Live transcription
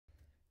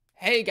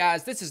Hey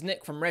guys, this is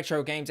Nick from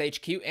Retro Games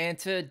HQ, and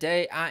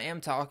today I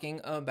am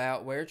talking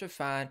about where to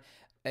find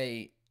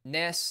a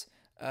NES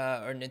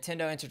or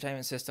Nintendo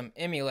Entertainment System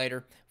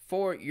emulator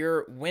for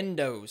your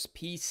Windows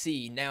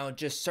PC. Now,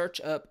 just search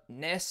up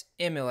NES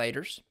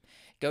emulators,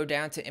 go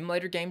down to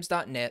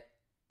emulatorgames.net,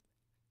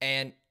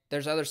 and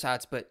there's other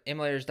sites, but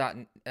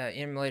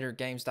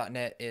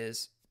emulatorgames.net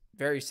is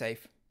very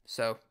safe.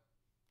 So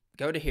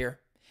go to here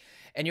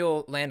and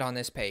you'll land on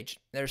this page.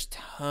 There's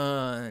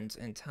tons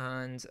and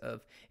tons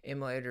of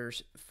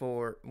emulators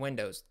for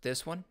Windows.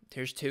 This one,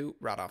 here's two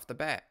right off the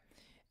bat.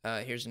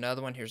 Here's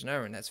another one. Here's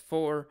another one. That's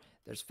four.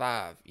 There's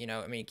five.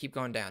 Keep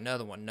going down.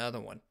 Another one, another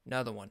one,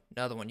 another one,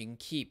 another one. You can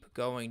keep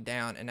going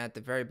down, and at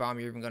the very bottom,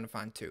 you're even going to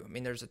find two.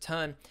 There's a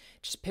ton.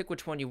 Just pick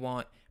which one you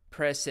want,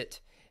 press it,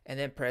 and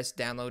then press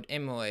download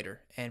emulator.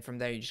 And from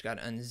there, you just got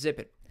to unzip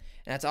it.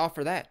 And that's all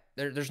for that.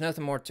 There's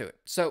nothing more to it.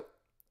 So,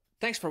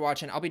 thanks for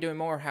watching. I'll be doing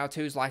more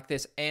how-tos like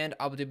this, and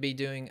I'll be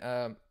doing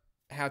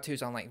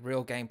how-tos on like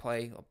real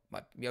gameplay,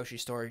 like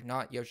Yoshi's Story,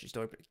 not Yoshi's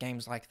Story, but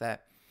games like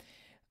that.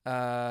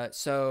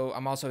 So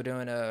I'm also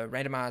doing a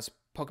randomized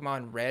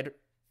Pokemon Red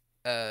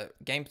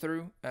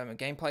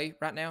gameplay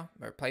right now,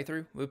 or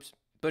playthrough. Oops,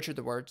 butchered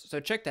the words. So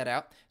check that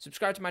out.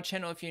 Subscribe to my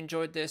channel if you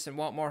enjoyed this and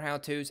want more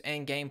how-tos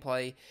and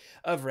gameplay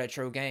of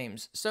retro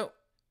games. So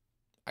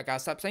I gotta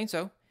stop saying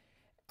so.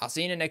 I'll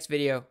see you in the next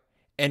video,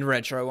 and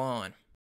retro on.